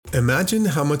Imagine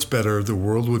how much better the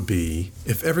world would be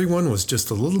if everyone was just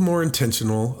a little more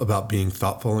intentional about being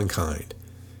thoughtful and kind.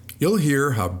 You'll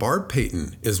hear how Barb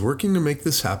Paton is working to make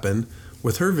this happen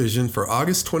with her vision for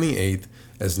August 28th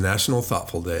as National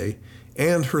Thoughtful Day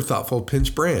and her Thoughtful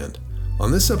Pinch brand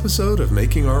on this episode of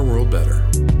Making Our World Better.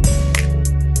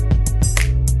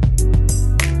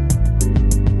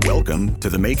 Welcome to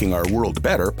the Making Our World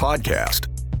Better podcast,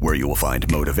 where you will find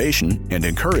motivation and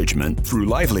encouragement through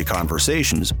lively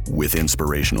conversations with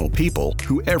inspirational people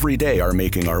who every day are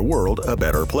making our world a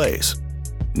better place.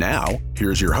 Now,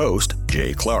 here's your host,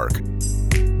 Jay Clark.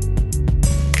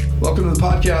 Welcome to the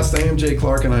podcast. I am Jay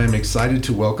Clark, and I am excited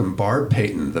to welcome Barb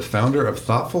Paton, the founder of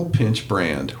Thoughtful Pinch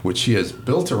brand, which she has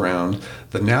built around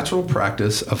the natural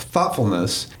practice of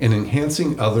thoughtfulness in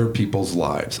enhancing other people's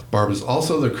lives. Barb is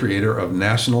also the creator of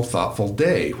National Thoughtful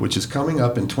Day, which is coming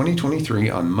up in 2023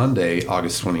 on Monday,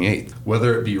 August 28th.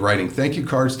 Whether it be writing thank you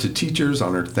cards to teachers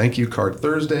on her Thank You Card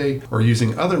Thursday or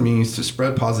using other means to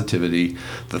spread positivity,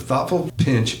 the Thoughtful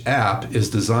Pinch app is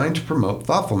designed to promote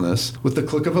thoughtfulness with the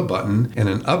click of a button, and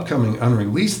an upcoming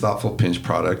unreleased Thoughtful Pinch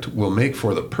product will make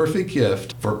for the perfect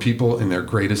gift for people in their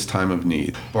greatest time of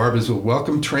need. Barb is a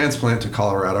welcome transplant to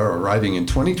Colorado, arriving in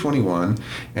 2021,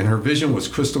 and her vision was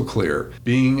crystal clear.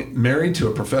 Being married to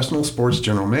a professional sports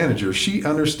general manager, she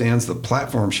understands the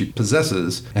platform she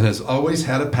possesses and has always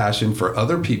had a passion for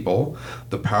other people,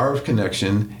 the power of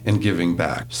connection, and giving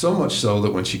back. So much so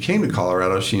that when she came to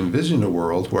Colorado, she envisioned a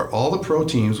world where all the pro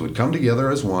teams would come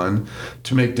together as one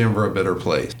to make Denver a better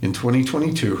place. In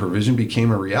 2022, her vision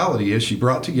became a reality as she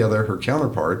brought together her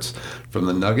counterparts from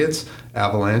the Nuggets,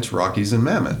 Avalanche, Rockies, and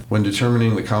Mammoth. When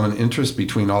determining the common interest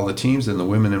between all the teams and the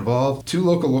women involved, two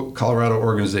local Colorado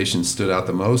organizations stood out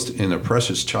the most in A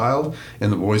Precious Child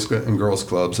and the Boys and Girls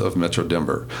Clubs of Metro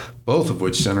Denver, both of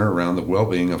which center around the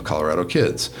well-being of Colorado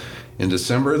kids. In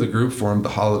December, the group formed the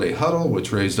Holiday Huddle,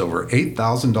 which raised over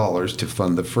 $8,000 to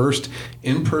fund the first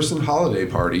in-person holiday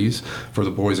parties for the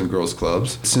Boys and Girls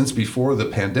Clubs since before the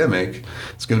pandemic.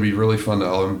 It's going to be really fun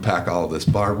to unpack all of this.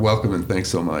 Barb, welcome and thanks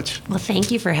so much. Well,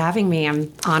 thank you for having me.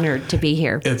 I'm honored to be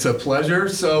here. It's a pleasure.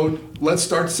 So let's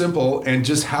start simple. And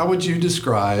just how would you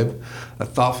describe a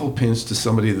thoughtful pinch to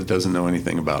somebody that doesn't know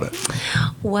anything about it?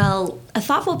 Well, a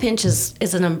thoughtful pinch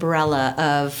is an umbrella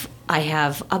of, I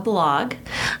have a blog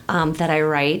that I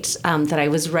write, that I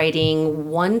was writing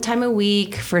one time a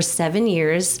week for 7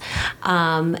 years.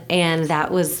 And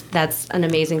that's an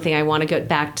amazing thing. I want to get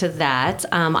back to that.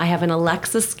 I have an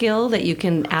Alexa skill that you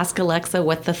can ask Alexa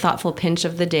what the thoughtful pinch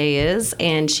of the day is,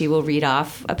 and she will read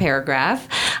off a paragraph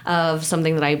of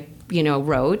something that I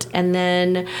wrote. And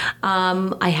then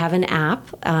I have an app,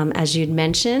 as you'd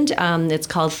mentioned. It's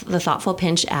called the Thoughtful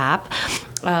Pinch app.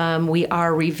 We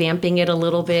are revamping it a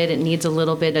little bit. It needs a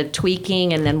little bit of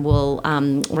tweaking, and then we're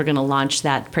going to launch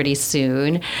that pretty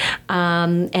soon.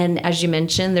 And as you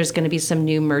mentioned, there's going to be some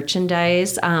new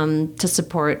merchandise to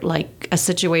support like a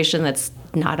situation that's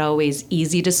not always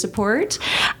easy to support.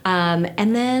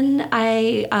 And then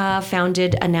I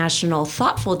founded a National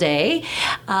Thoughtful Day.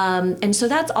 And so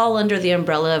that's all under the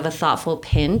umbrella of a Thoughtful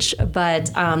Pinch. But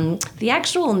the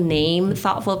actual name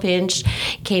Thoughtful Pinch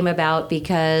came about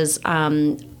because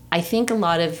I think a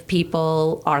lot of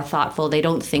people are thoughtful. They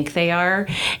don't think they are.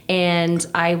 And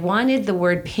I wanted the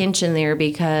word pinch in there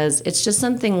because it's just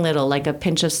something little, like a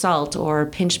pinch of salt or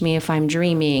pinch me if I'm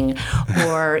dreaming,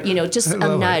 or, just a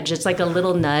nudge. It's like a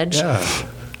little nudge. Yeah.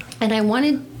 And I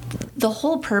wanted, the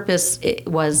whole purpose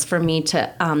was for me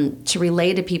to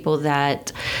relay to people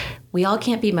that we all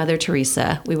can't be Mother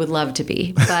Teresa. We would love to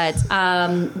be, but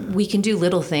we can do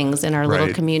little things in our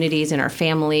little communities, in our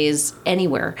families,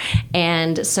 anywhere.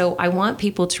 And so I want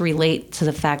people to relate to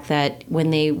the fact that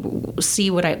when they see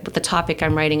the topic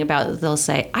I'm writing about, they'll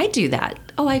say, I do that.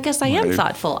 Oh, I guess I am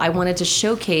thoughtful. I wanted to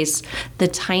showcase the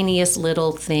tiniest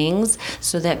little things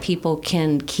so that people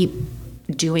can keep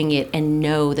doing it and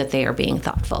know that they are being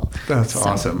thoughtful. That's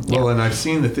awesome. Yeah. Well, and I've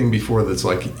seen the thing before that's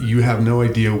like, you have no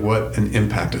idea what an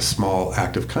impact a small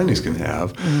act of kindness can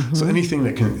have. Mm-hmm. So anything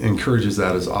that encourages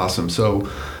that is awesome. So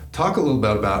talk a little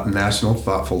bit about National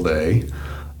Thoughtful Day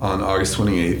on August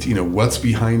 28th. What's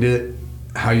behind it,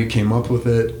 how you came up with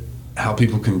it, how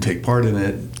people can take part in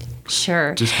it.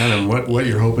 Sure. Just kind of what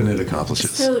you're hoping it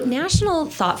accomplishes. So National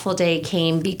Thoughtful Day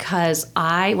came because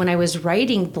when I was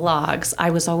writing blogs,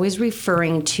 I was always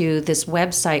referring to this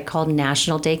website called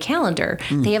National Day Calendar.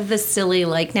 They have this silly,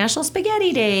 like, National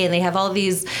Spaghetti Day, and they have all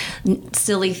these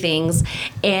silly things.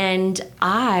 And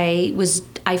I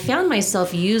I found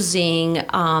myself using,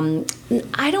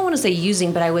 I don't want to say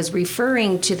using, but I was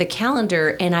referring to the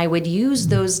calendar, and I would use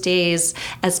those days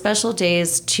as special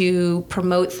days to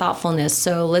promote thoughtfulness.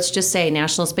 So let's just say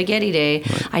National Spaghetti Day.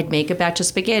 Right. I'd make a batch of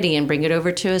spaghetti and bring it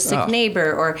over to a sick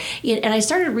neighbor. And I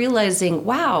started realizing,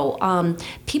 wow,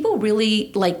 people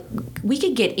really, like, we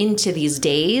could get into these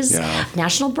days. Yeah.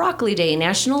 National Broccoli Day,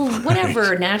 National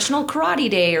whatever, National Karate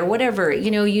Day or whatever.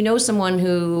 You know someone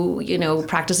who,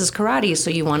 practices karate, so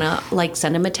you want to, like,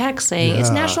 send them a text saying, it's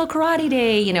National Karate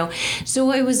Day,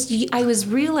 So I was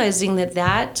realizing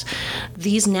that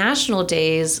these national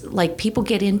days, like, people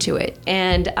get into it.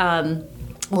 And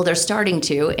well, they're starting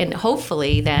to, and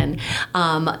hopefully then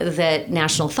that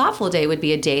National Thoughtful Day would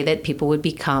be a day that people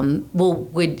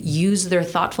would use their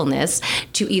thoughtfulness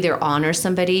to either honor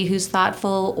somebody who's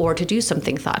thoughtful or to do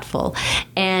something thoughtful.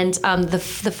 And the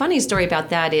funny story about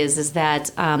that is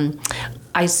that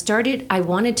I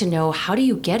wanted to know, how do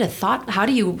you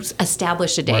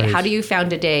establish a day? Right. How do you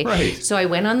found a day? Right. So I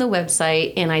went on the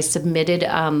website and I submitted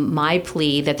my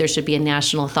plea that there should be a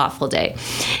National Thoughtful Day.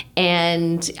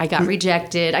 And I got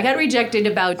rejected. I got rejected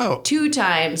about 2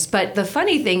 times. But the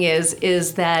funny thing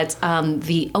is that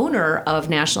the owner of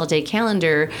National Day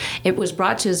Calendar, it was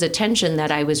brought to his attention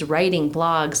that I was writing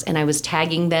blogs and I was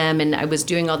tagging them and I was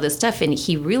doing all this stuff. And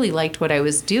he really liked what I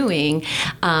was doing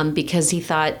because he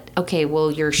thought, okay, well,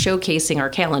 you're showcasing our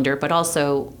calendar, but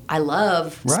also I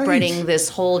love spreading this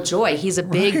whole joy. He's a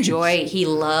big joy. He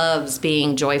loves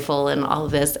being joyful and all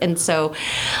of this. And so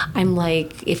I'm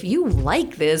like, if you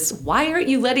like this, why aren't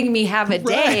you letting me have a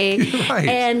day? Right.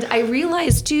 And I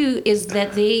realized too is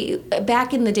that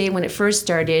back in the day when it first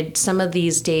started, some of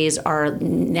these days are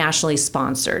nationally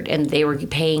sponsored and they were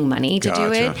paying money to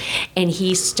do it. And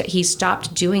he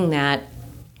stopped doing that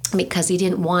because he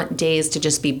didn't want days to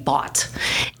just be bought.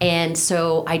 And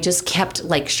so I just kept,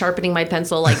 like, sharpening my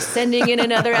pencil, like sending in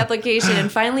another application.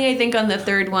 And finally, I think on the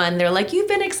 3rd one, they're like, you've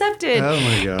been accepted. Oh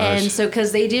my gosh. And so,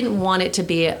 because they didn't want it to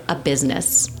be a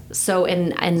business. So,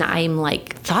 and I'm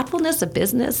like, thoughtfulness, a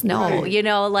business? No,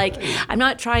 I'm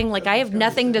not trying, like, I have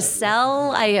nothing to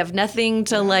sell. I have nothing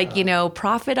to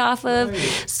profit off of.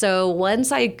 Right. So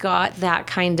once I got that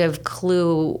kind of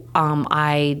clue,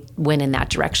 I went in that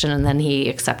direction and then he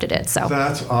accepted it. So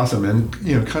that's awesome. And,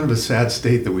 kind of a sad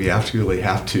state that we actually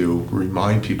have to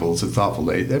remind people it's a thoughtful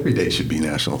day. Every day should be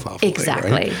National Thoughtful Day.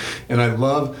 Exactly. Right? And I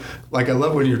love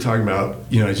when you're talking about,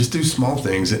 just do small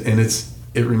things. And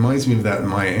it reminds me of that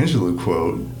Maya Angelou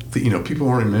quote that, people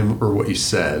won't remember what you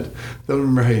said. They'll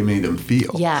remember how you made them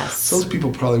feel. Yes. Those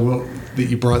people probably won't, that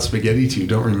you brought spaghetti to,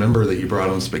 don't remember that you brought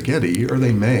them spaghetti, or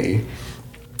they may.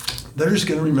 They're just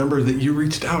going to remember that you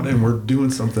reached out and were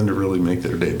doing something to really make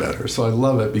their day better. So I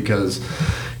love it because,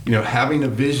 having a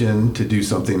vision to do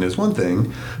something is one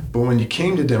thing, but when you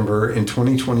came to Denver in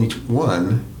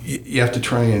 2021, you have to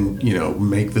try and,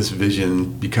 make this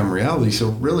vision become reality. So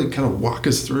really kind of walk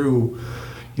us through,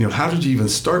 how did you even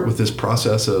start with this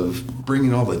process of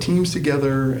bringing all the teams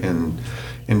together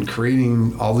and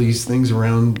creating all these things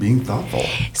around being thoughtful?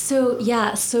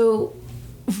 So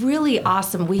really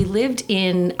awesome. We lived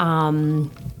in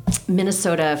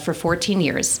Minnesota for 14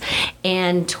 years.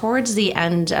 And towards the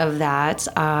end of that,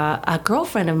 a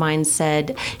girlfriend of mine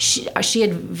said she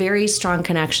had very strong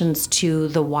connections to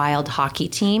the Wild hockey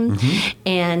team. Mm-hmm.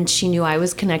 And she knew I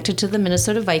was connected to the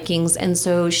Minnesota Vikings. And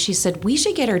so she said, we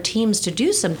should get our teams to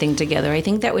do something together. I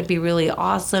think that would be really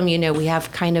awesome. We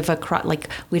have kind of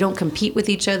we don't compete with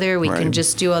each other. We can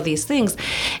just do all these things.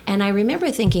 And I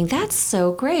remember thinking, that's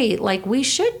so great. Like, we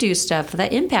should do stuff.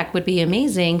 That impact would be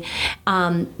amazing.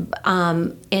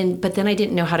 But then I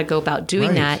didn't know how to go about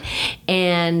doing that.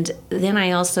 And then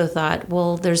I also thought,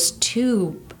 well, there's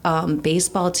 2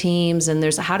 baseball teams, and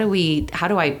there's how do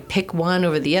I pick one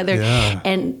over the other? Yeah.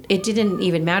 And it didn't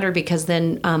even matter because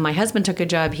then my husband took a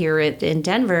job here in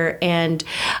Denver, and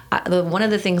one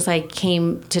of the things, I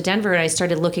came to Denver and I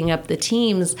started looking up the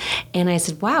teams, and I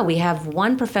said, wow, we have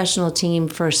 1 professional team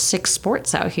for 6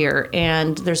 sports out here,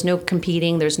 and there's no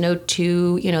competing. There's no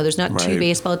 2, there's not 2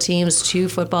 baseball teams, 2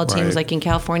 football teams like in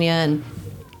California,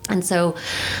 and so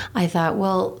I thought,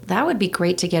 well, that would be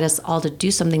great to get us all to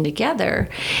do something together.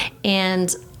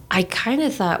 And I kind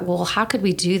of thought, well, how could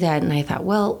we do that? And I thought,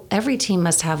 well, every team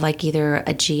must have like either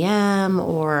a GM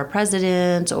or a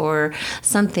president or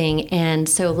something. And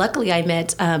so luckily I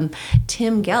met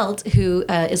Tim Gelt, who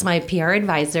is my PR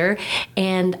advisor.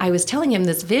 And I was telling him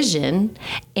this vision.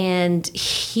 And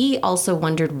he also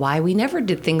wondered why we never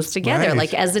did things together,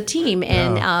 like as a team.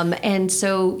 And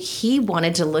so he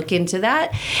wanted to look into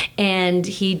that. And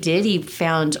he did. He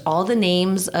found all the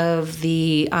names of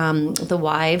the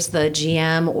wives, the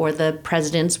GM or the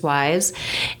president's wives.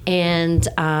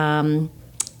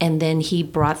 And then he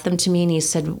brought them to me and he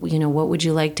said, what would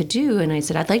you like to do? And I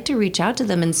said, I'd like to reach out to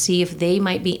them and see if they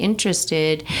might be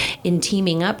interested in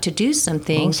teaming up to do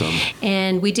something. Awesome.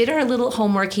 And we did our little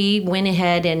homework. He went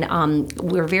ahead and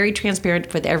we were very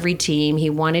transparent with every team.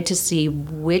 He wanted to see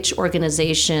which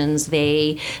organizations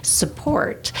they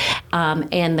support.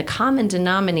 And the common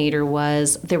denominator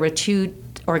was there were two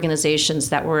organizations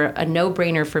that were a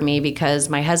no-brainer for me because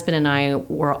my husband and I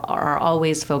are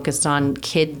always focused on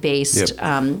kid-based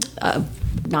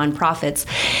nonprofits.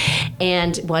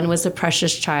 And one was the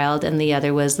Precious Child and the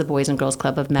other was the Boys and Girls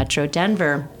Club of Metro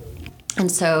Denver. And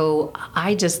so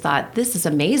I just thought, this is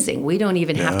amazing. We don't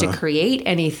even have to create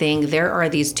anything. There are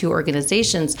these two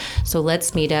organizations. So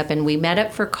let's meet up. And we met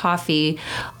up for coffee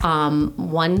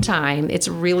one time. It's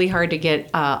really hard to get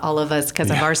all of us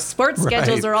because of our sports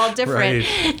schedules are all different.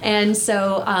 Right. And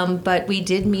so, but we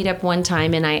did meet up one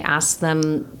time and I asked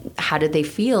them, how did they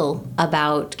feel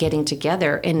about getting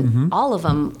together? And all of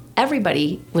them,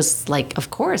 everybody was like,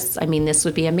 of course. I mean, this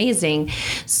would be amazing.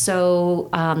 So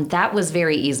that was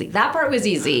very easy. That part was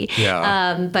easy.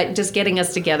 Yeah. But just getting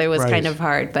us together was kind of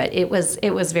hard. But it was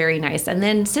very nice. And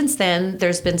then since then, there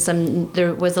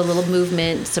was a little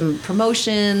movement, some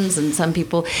promotions, and some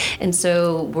people. And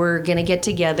so we're going to get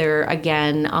together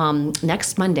again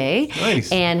next Monday.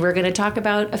 Nice. And we're going to talk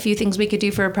about a few things we could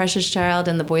do for a Precious Child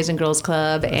and the Boys and Girls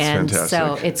Club. That's fantastic.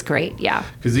 So it's great. Yeah.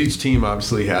 Because each team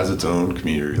obviously has its own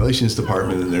community relations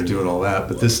department and they're doing all that,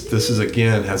 but this is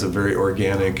again has a very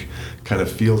organic kind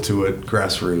of feel to it,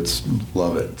 grassroots.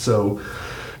 Love it. So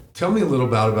tell me a little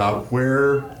about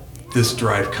where this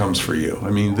drive comes for you. I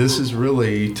mean, this is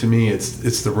really, to me,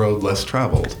 it's the road less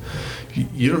traveled.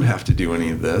 You don't have to do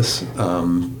any of this,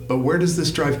 but where does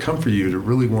this drive come for you to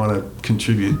really want to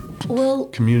contribute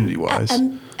community wise?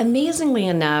 Amazingly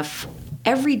enough,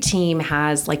 every team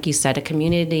has, like you said, a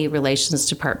community relations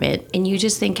department, and you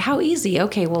just think, how easy.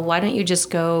 Okay, well, why don't you just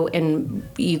go and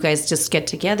you guys just get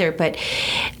together? But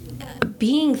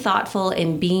being thoughtful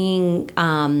and being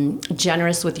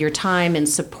generous with your time and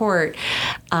support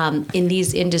in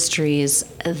these industries,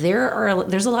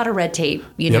 there's a lot of red tape.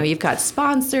 You've got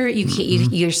sponsor,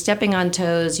 you're stepping on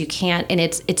toes, you can't, and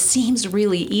it seems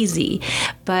really easy.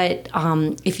 But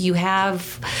if you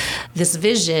have this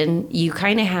vision, you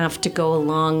kind of have to go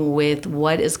along with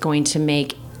what is going to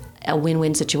make a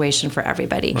win-win situation for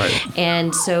everybody. Right.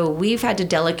 And so we've had to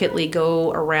delicately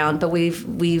go around, but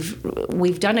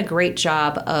we've done a great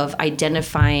job of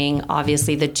identifying,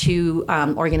 obviously, the two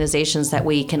organizations that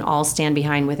we can all stand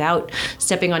behind without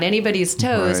stepping on anybody's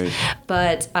toes. Right.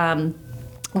 But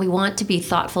we want to be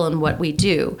thoughtful in what we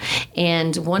do.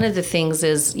 And one of the things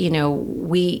is,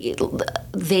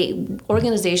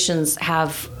 organizations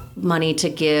have money to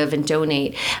give and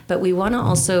donate, but we want to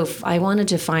also, I wanted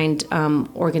to find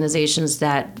organizations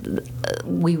that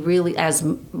we really, as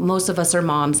most of us are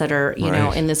moms that are,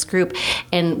 in this group,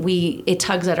 and it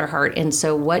tugs at our heart. And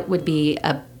so what would be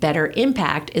a better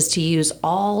impact is to use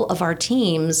all of our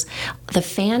teams, the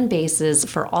fan bases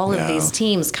for all of these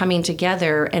teams coming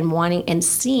together and wanting and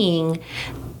seeing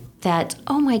that,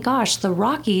 oh my gosh, the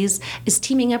Rockies is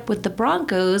teaming up with the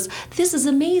Broncos. This is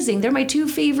amazing. They're my two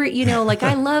favorite,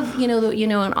 I love,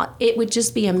 and it would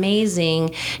just be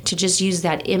amazing to just use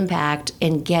that impact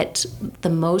and get the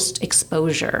most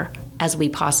exposure as we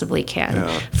possibly can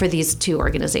for these two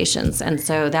organizations. And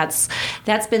so that's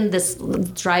been this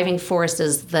driving force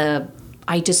is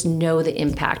I just know the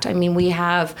impact. I mean, we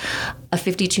have a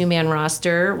 52-man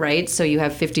roster, right? So you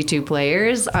have 52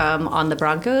 players on the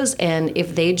Broncos, and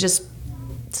if they just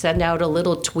send out a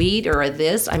little tweet or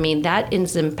this, I mean, that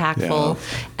is impactful.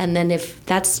 Yeah. And then if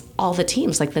that's all the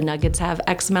teams, like the Nuggets have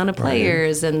X amount of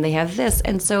players and they have this.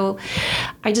 And so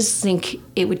I just think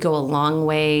it would go a long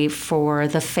way for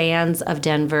the fans of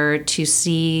Denver to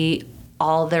see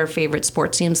all their favorite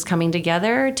sports teams coming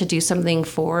together to do something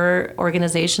for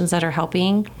organizations that are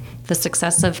helping the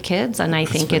success of kids. And I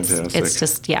think fantastic. It's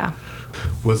just,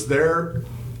 Was there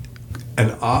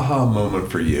an aha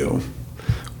moment for you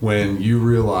when you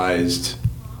realized,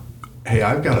 hey,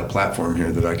 I've got a platform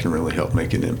here that I can really help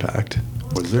make an impact?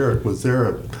 There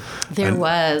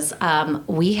was.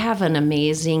 We have an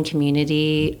amazing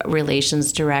community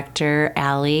relations director,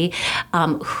 Allie,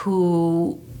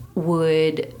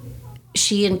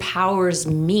 she empowers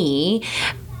me.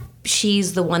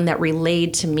 She's the one that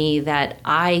relayed to me that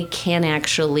I can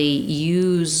actually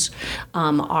use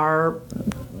our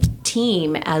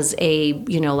team as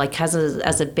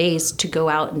as a base to go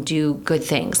out and do good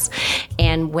things.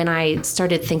 And when I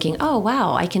started thinking, oh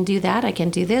wow, I can do that, I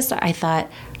can do this, I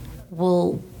thought,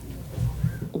 well,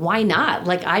 why not?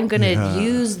 Like, I'm going to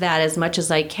use that as much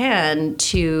as I can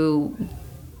to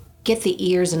get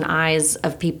the ears and eyes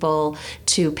of people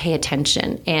to pay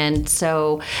attention. And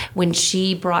so when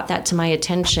she brought that to my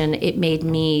attention, it made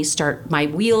me my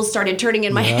wheels started turning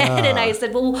in my head. And I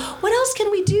said, well, what else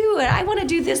can we do? And I want to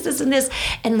do this, and this.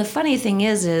 And the funny thing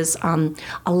is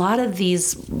a lot of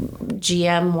these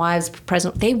GM wives,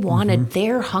 president,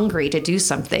 they're hungry to do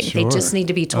something. Sure. They just need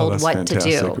to be told what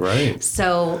fantastic. To do. Right.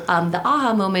 So the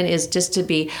aha moment is just to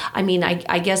be,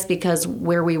 I guess because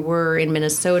where we were in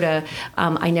Minnesota,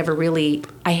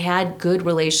 I had good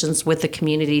relations with the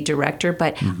community director,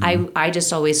 but I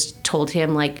just always told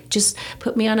him, like, just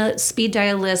put me on a speed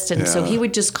dial list. And so he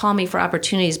would just call me for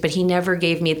opportunities, but he never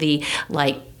gave me the,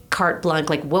 like, carte blanche,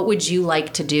 like, what would you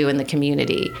like to do in the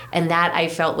community? And that I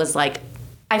felt like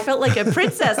a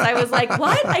princess. I was like,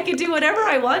 what? I could do whatever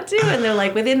I want to? And they're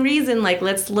like, within reason, like,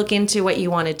 let's look into what you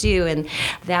want to do. And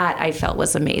that I felt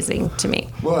was amazing to me.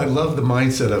 Well, I love the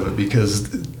mindset of it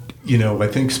because, I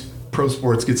think pro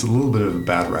sports gets a little bit of a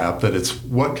bad rap that it's,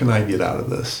 what can I get out of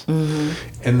this?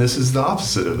 And this is the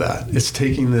opposite of that. It's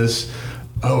taking this,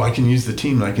 I can use the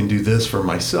team and I can do this for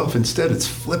myself. Instead, it's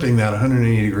flipping that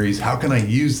 180 degrees. How can I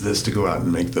use this to go out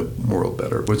and make the world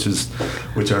better?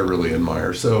 Which I really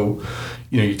admire. So,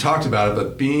 you talked about it,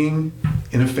 but being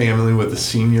in a family with a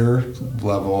senior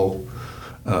level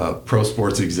pro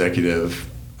sports executive,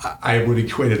 I would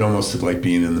equate it almost to like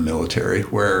being in the military,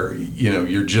 where,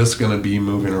 you're just going to be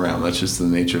moving around. That's just the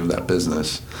nature of that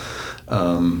business.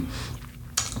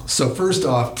 So first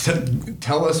off,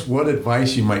 tell us what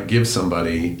advice you might give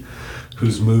somebody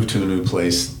who's moved to a new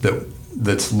place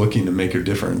that's looking to make a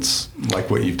difference, like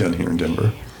what you've done here in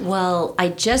Denver. Well, I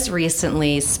just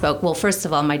recently spoke. Well, first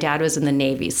of all, my dad was in the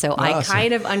Navy, so I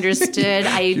kind of understood.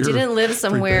 I didn't live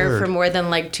somewhere for more than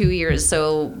like 2 years.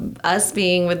 So us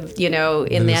being with, in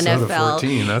Minnesota, the NFL.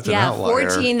 14, that's an outlier.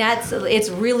 14, it's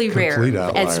really rare.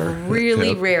 Outlier. It's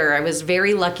really rare. I was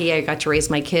very lucky. I got to raise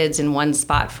my kids in one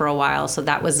spot for a while, so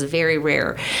that was very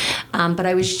rare. But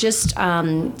I was just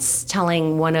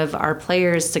telling one of our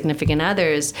players, significant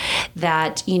others,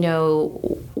 that,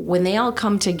 when they all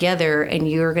come together and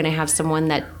you're going to have someone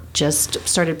that just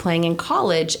started playing in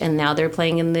college and now they're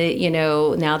playing in the,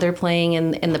 now they're playing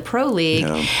in the pro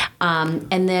league.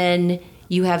 And then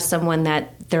you have someone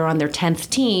that they're on their 10th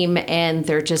team and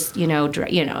they're just, we're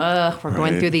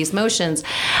going through these motions.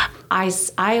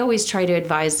 I always try to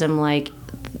advise them, like,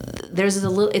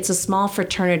 it's a small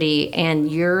fraternity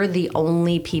and you're the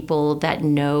only people that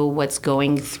know what's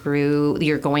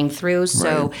you're going through.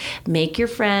 So make your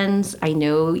friends. I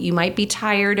know you might be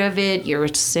tired of it. You're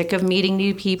sick of meeting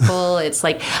new people. It's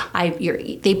like,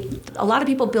 a lot of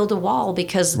people build a wall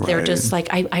because they're just like,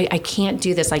 I can't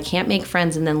do this. I can't make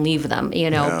friends and then leave them,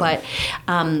 but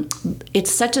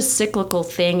it's such a cyclical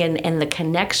thing and the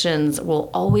connections will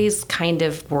always kind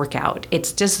of work out.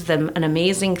 It's just an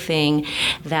amazing thing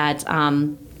that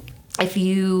if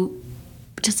you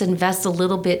just invest a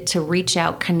little bit to reach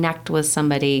out, connect with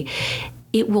somebody,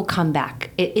 it will come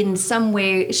back in some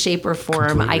way, shape, or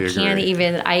form.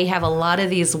 Completely I have a lot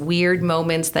of these weird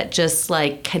moments that just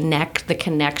like the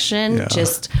connection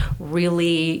just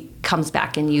really comes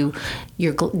back, and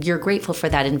you're grateful for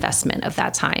that investment of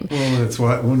that time. Well, that's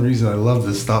why one reason I love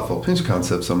this thoughtful pinch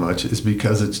concept so much is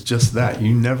because it's just that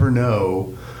you never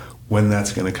know when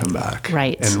that's going to come back.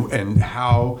 Right. And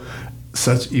how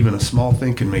even a small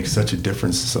thing can make such a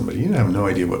difference to somebody. You have no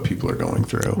idea what people are going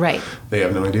through. Right. They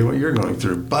have no idea what you're going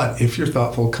through. But if you're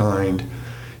thoughtful, kind,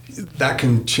 that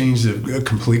can change the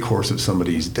complete course of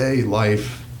somebody's day,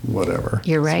 life, whatever.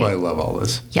 You're right. That's why I love all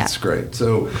this. Yeah. It's great.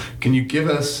 So can you give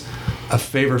us a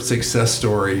favorite success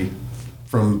story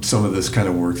from some of this kind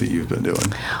of work that you've been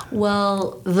doing?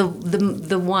 Well,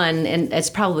 the one, and it's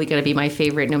probably going to be my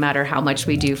favorite no matter how much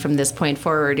we do from this point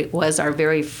forward, was our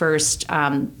very first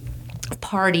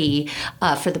party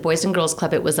for the Boys and Girls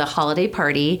Club. It was a holiday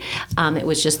party. It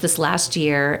was just this last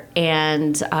year,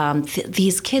 and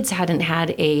these kids hadn't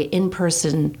had a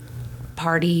in-person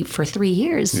party for 3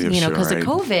 years, because of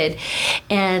COVID.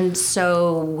 And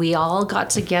so we all got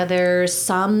together.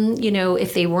 Some,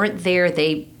 if they weren't there,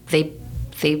 they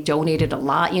donated a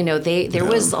lot. There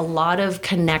was a lot of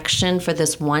connection for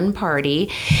this one party,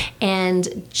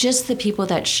 and just the people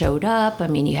that showed up. I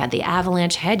mean, you had the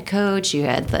Avalanche head coach, you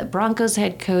had the Broncos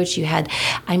head coach,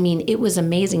 it was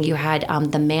amazing. You had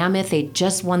the Mammoth, they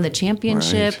just won the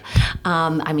championship.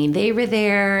 Right. They were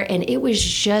there, and it was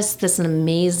just this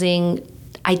amazing.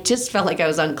 I just felt like I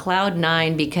was on cloud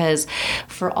 9 because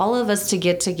for all of us to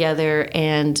get together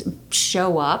and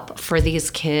show up for these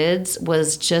kids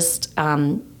was just,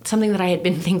 something that I had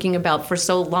been thinking about for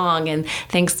so long. And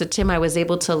thanks to Tim, I was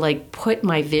able to like put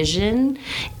my vision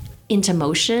into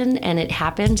motion, and it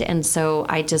happened. And so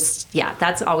I just,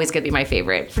 that's always going to be my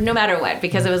favorite for no matter what,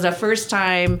 because it was the first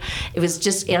time. It was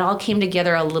just, it all came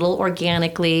together a little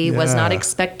organically. Was not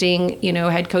expecting,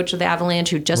 head coach of the Avalanche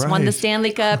who just won the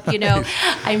Stanley Cup,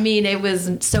 I mean, it was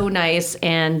so nice.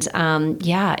 And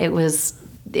it was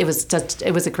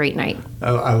a great night.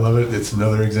 I love it. It's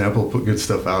another example. Put good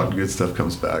stuff out and good stuff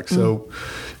comes back. So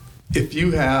if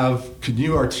you can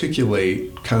you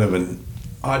articulate kind of an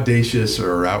audacious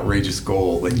or outrageous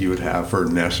goal that you would have for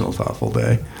National Thoughtful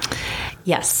Day?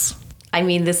 Yes. I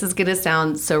mean, this is going to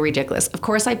sound so ridiculous. Of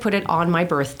course, I put it on my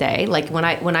birthday. Like when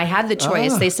I had the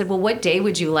choice, they said, well, what day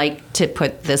would you like to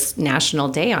put this national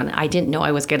day on? I didn't know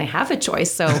I was going to have a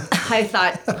choice. So I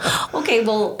thought, okay,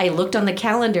 well, I looked on the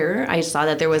calendar. I saw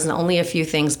that there was only a few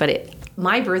things, but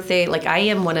my birthday, like I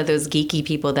am one of those geeky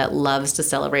people that loves to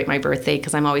celebrate my birthday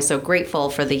because I'm always so grateful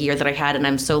for the year that I had, and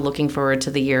I'm so looking forward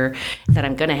to the year that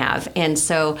I'm going to have. And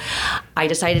so I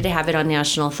decided to have it on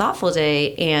National Thoughtful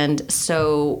Day. And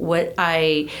so what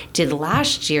I did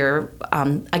last year,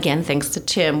 again, thanks to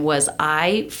Tim, was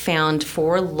I found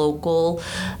 4 local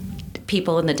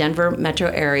people in the Denver metro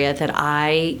area that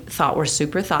I thought were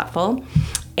super thoughtful.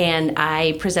 And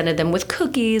I presented them with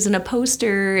cookies and a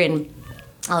poster and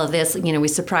all of this. We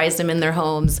surprised them in their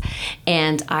homes,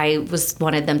 and I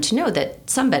wanted them to know that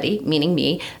somebody, meaning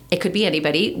me, it could be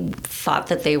anybody, thought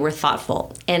that they were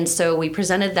thoughtful. And so we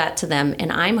presented that to them,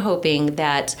 and I'm hoping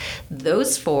that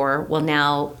those 4 will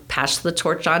now pass the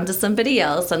torch on to somebody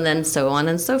else, and then so on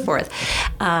and so forth.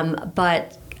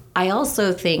 But I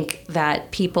also think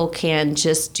that people can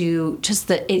just do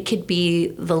it could be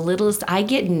the littlest. I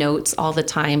get notes all the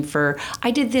time for,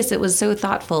 I did this, it was so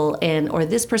thoughtful, or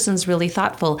this person's really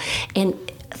thoughtful. And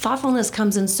thoughtfulness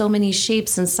comes in so many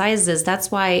shapes and sizes.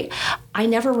 That's why I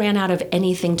never ran out of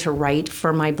anything to write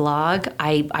for my blog.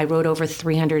 I wrote over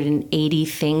 380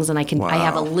 things, and I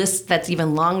have a list that's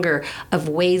even longer of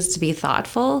ways to be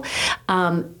thoughtful.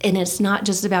 And it's not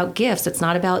just about gifts. It's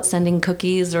not about sending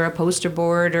cookies or a poster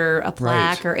board or a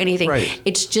plaque or anything. Right.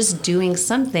 It's just doing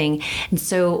something. And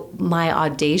so my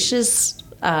audacious,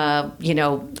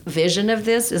 vision of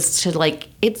this is to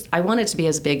I want it to be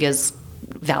as big as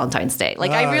Valentine's Day.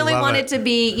 I really want it to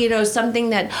be,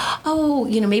 something that,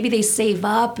 maybe they save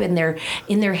up and they're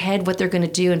in their head what they're going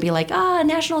to do and be like,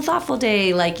 National Thoughtful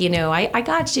Day, I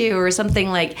got you, or something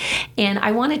and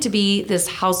I want it to be this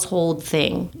household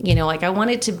thing, I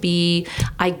want it to be,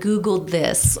 I Googled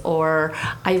this, or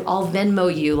I'll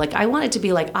Venmo you. I want it to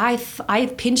be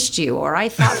I pinched you, or I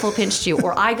thoughtful pinched you,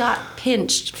 or I got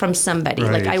pinched from somebody.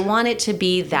 Right. I want it to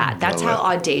be that. That's how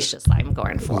audacious I'm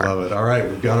going for. Love it. All right.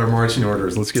 We've got our marching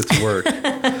orders. Let's get to work.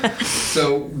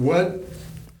 So what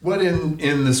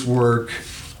in this work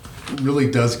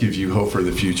really does give you hope for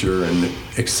the future and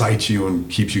excites you and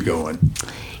keeps you going?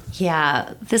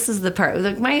 Yeah, this is the part.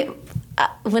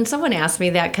 When someone asks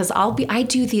me that, because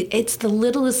it's the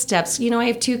littlest steps. I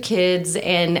have 2 kids,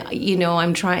 and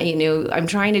I'm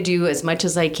trying to do as much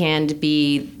as I can to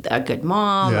be a good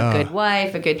mom, a good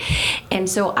wife, and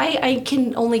so I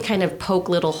can only kind of poke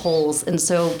little holes. And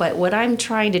so, but what I'm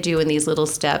trying to do in these little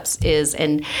steps is,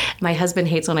 and my husband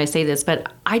hates when I say this,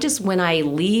 but when I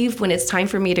leave, when it's time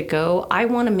for me to go, I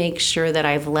want to make sure that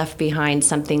I've left behind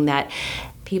something that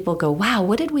people go, wow,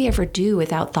 what did we ever do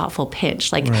without Thoughtful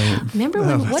Pinch?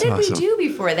 Remember what did we do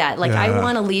before that? I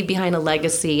want to leave behind a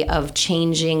legacy of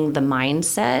changing the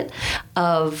mindset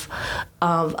of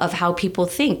how people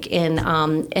think and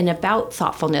about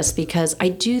thoughtfulness, because I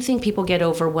do think people get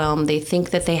overwhelmed. They think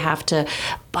that they have to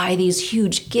buy these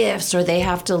huge gifts, or they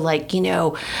have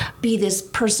to be this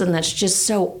person that's just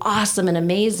so awesome and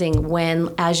amazing,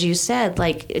 when, as you said,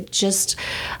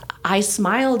 I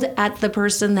smiled at the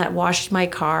person that washed my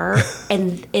car,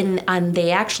 and they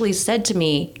actually said to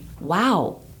me,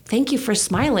 wow, thank you for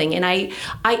smiling. And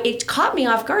it caught me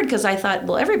off guard, because I thought,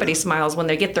 well, everybody smiles when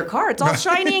they get their car. It's all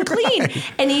shiny and clean.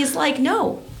 And he's like,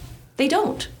 no, they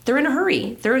don't. They're in a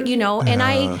hurry. And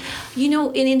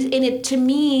to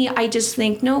me, I just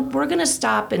think, no, we're going to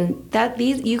stop, and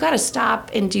you got to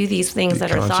stop and do these things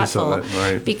that are thoughtful,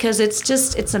 right? Because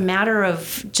it's a matter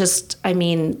of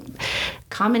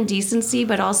common decency,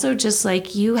 but also just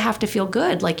you have to feel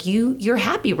good. You're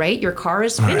happy, right? Your car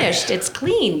is finished. Right. It's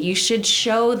clean. You should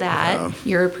show that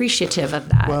you're appreciative of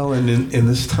that. Well, and in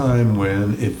this time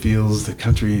when it feels the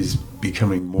country's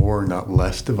becoming more, not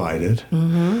less divided,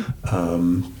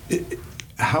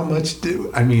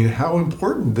 how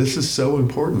important, this is so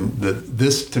important that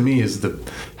this to me is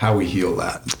how we heal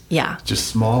that. Yeah. Just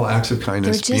small acts of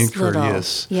kindness, being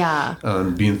courteous, yeah,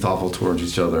 being thoughtful towards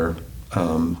each other.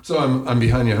 So I'm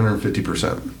behind you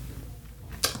 150%.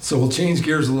 So we'll change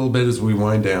gears a little bit as we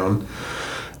wind down.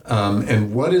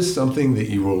 And what is something that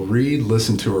you will read,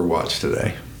 listen to, or watch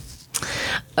today?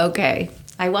 Okay.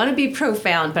 I want to be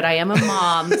profound, but I am a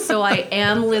mom, so I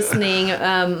am listening.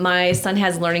 My son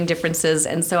has learning differences,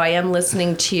 and so I am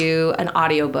listening to an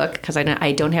audiobook because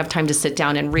I don't have time to sit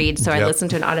down and read. So I listen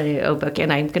to an audiobook,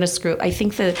 and I'm going to I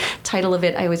think the title of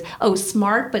it,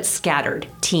 Smart But Scattered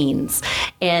Teens.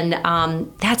 And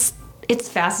it's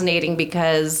fascinating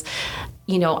because,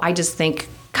 I just think,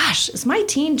 gosh, is my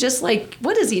teen just like,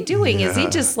 what is he doing? Yeah. Is he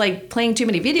just like playing too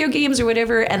many video games or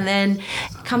whatever? And then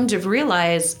come to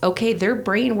realize, okay, their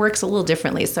brain works a little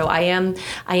differently. So I am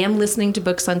listening to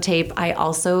books on tape. I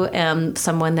also am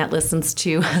someone that listens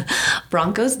to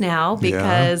Broncos Now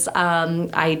because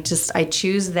I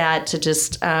choose that to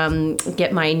just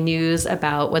get my news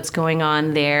about what's going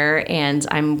on there. And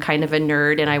I'm kind of a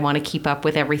nerd and I want to keep up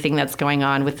with everything that's going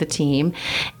on with the team.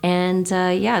 And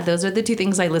those are the two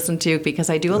things I listen to because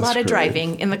I do a lot of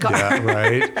driving in the car. Yeah,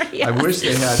 right. Yes. I wish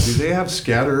they had. Do they have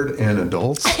scattered and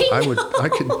adults? I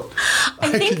could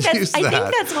use that. I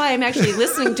think that's why I'm actually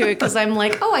listening to it because I'm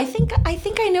like, oh, I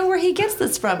think I know where he gets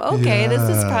this from. Okay, this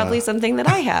is probably something that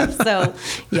I have. So,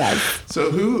 yes.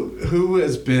 So who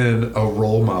has been a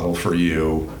role model for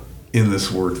you in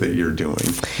this work that you're doing?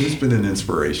 Who's been an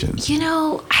inspiration?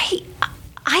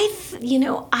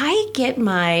 I get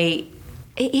my.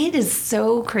 It is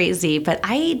so crazy, but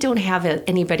I don't have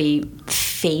anybody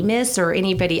famous or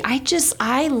anybody.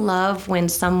 I love when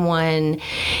someone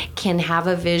can have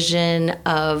a vision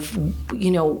of,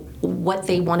 what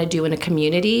they want to do in a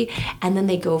community and then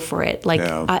they go for it. Like,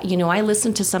 I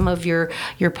listened to some of your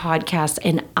podcasts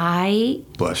and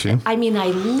bless you. I mean, I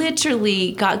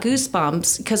literally got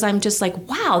goosebumps because I'm just like,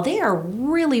 wow, they are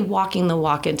really walking the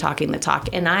walk and talking the talk.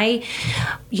 And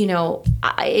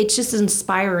it's just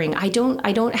inspiring. I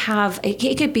don't have,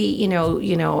 it could be,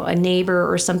 a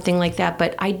neighbor or something like that,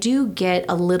 but I do get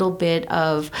a little bit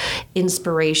of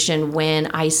inspiration when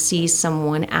I see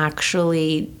someone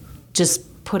actually just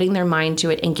putting their mind to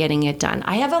it and getting it done.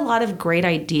 I have a lot of great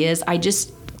ideas. I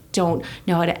just don't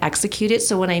know how to execute it.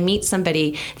 So when I meet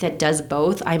somebody that does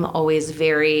both, I'm always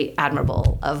very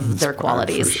admirable of their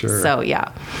qualities. For sure. So,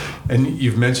 yeah. And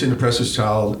you've mentioned the Precious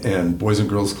Child and Boys and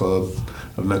Girls Club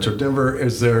of Metro Denver.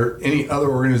 Is there any other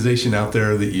organization out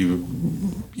there that you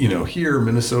here,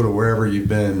 Minnesota, wherever you've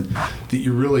been, that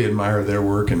you really admire their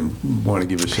work and want to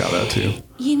give a shout out to?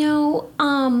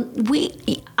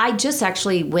 I just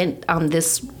actually went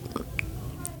this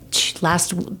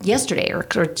yesterday or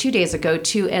 2 days ago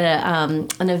to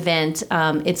an event.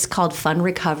 It's called Fund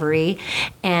Recovery,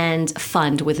 and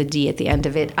fund with a D at the end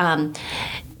of it.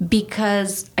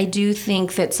 Because I do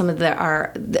think that some of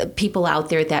the people out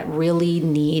there that really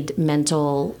need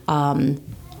mental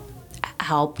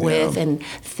help with and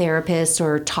therapists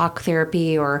or talk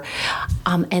therapy or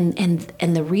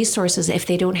and the resources, if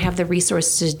they don't have the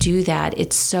resources to do that,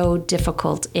 it's so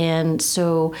difficult. And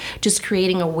so just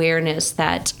creating awareness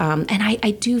that and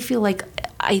I do feel like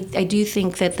I do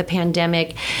think that the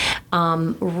pandemic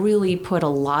really put a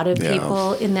lot of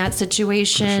people in that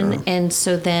situation. Sure. And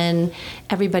so then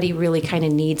everybody really kind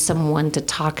of needs someone to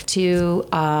talk to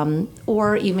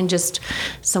or even just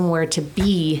somewhere to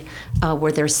be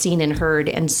where they're seen and heard.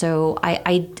 And so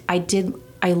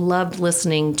I loved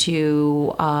listening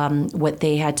to what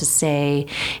they had to say,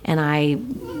 and I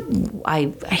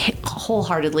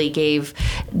wholeheartedly gave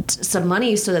some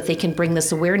money so that they can bring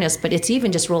this awareness. But it's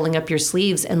even just rolling up your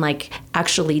sleeves and like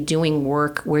actually doing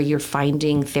work where you're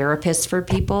finding therapists for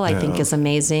people, I think is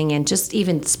amazing. And just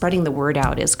even spreading the word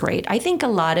out is great. I think a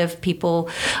lot of people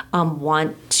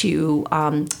want to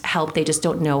help. They just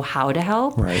don't know how to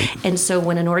help. Right. And so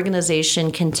when an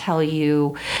organization can tell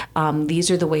you these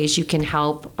are the ways you can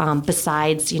help,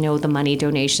 besides, the money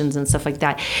donations and stuff like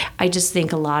that, I just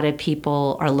think a lot of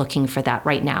people are looking for that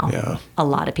right now. Yeah. A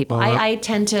lot of people. I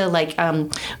tend to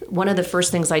one of the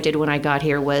first things I did when I got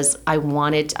here was I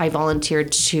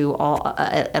volunteered to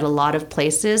at a lot of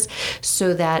places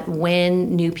so that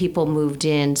when new people moved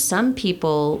in, some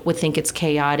people would think it's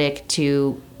chaotic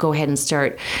to go ahead and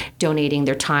start donating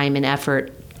their time and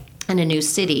effort in a new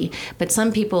city, but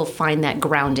some people find that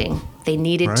grounding. They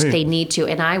need to.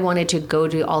 And I wanted to go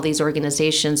to all these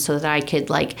organizations so that I could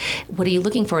what are you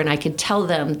looking for? And I could tell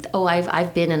them, oh,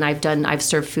 I've been and I've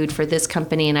served food for this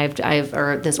company and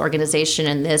or this organization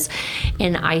and this.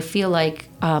 And I feel like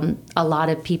a lot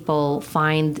of people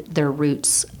find their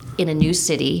roots in a new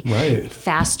city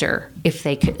faster if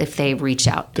they reach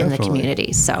out in the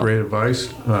community. So great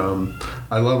advice.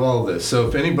 I love all of this. So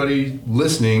if anybody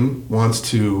listening wants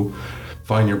to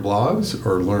find your blogs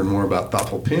or learn more about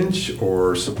Thoughtful Pinch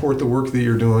or support the work that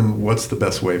you're doing, what's the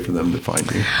best way for them to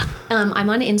find you? I'm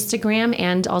on Instagram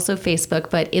and also Facebook,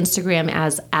 but Instagram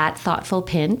as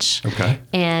 @ThoughtfulPinch. Okay.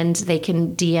 And they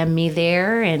can DM me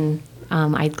there, and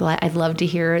I'd love to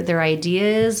hear their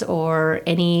ideas or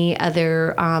any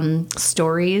other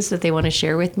stories that they want to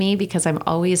share with me, because I'm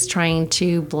always trying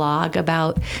to blog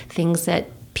about things that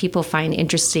people find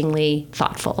interestingly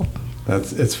thoughtful.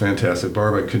 It's fantastic.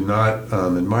 Barb, I could not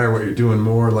admire what you're doing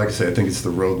more. Like I say, I think it's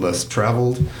the road less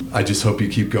traveled. I just hope you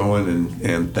keep going,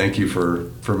 and thank you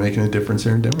for making a difference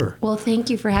here in Denver. Well, thank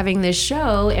you for having this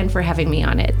show and for having me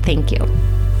on it. Thank you.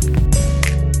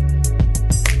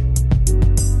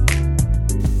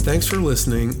 Thanks for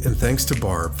listening, and thanks to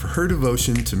Barb for her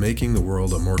devotion to making the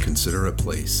world a more considerate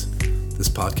place. This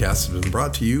podcast has been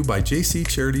brought to you by JC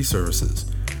Charity Services.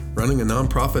 Running a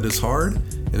nonprofit is hard,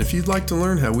 and if you'd like to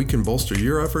learn how we can bolster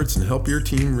your efforts and help your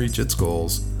team reach its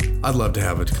goals, I'd love to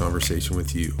have a conversation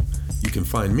with you. You can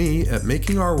find me at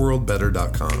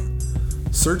makingourworldbetter.com.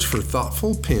 Search for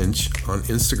Thoughtful Pinch on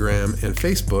Instagram and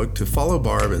Facebook to follow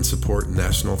Barb and support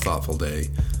National Thoughtful Day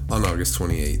on August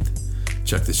 28th.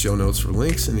 Check the show notes for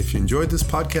links, and if you enjoyed this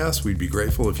podcast, we'd be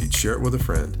grateful if you'd share it with a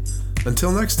friend.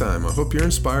 Until next time, I hope you're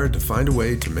inspired to find a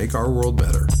way to make our world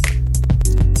better.